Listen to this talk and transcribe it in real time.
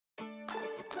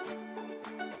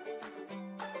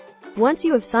Once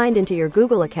you have signed into your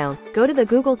Google account, go to the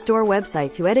Google Store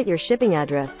website to edit your shipping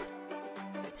address.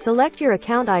 Select your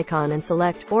account icon and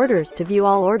select Orders to view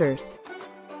all orders.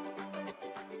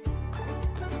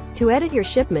 To edit your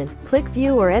shipment, click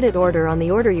View or Edit Order on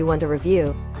the order you want to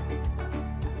review.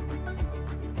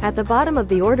 At the bottom of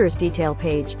the order's detail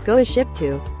page, go to Ship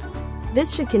To.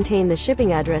 This should contain the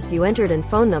shipping address you entered and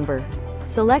phone number.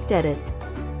 Select Edit.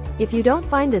 If you don't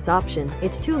find this option,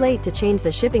 it's too late to change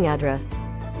the shipping address.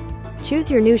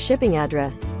 Choose your new shipping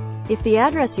address. If the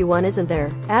address you want isn't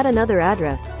there, add another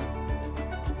address.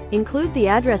 Include the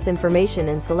address information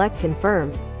and select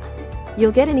Confirm.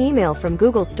 You'll get an email from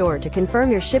Google Store to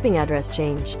confirm your shipping address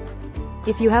change.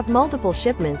 If you have multiple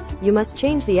shipments, you must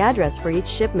change the address for each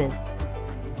shipment.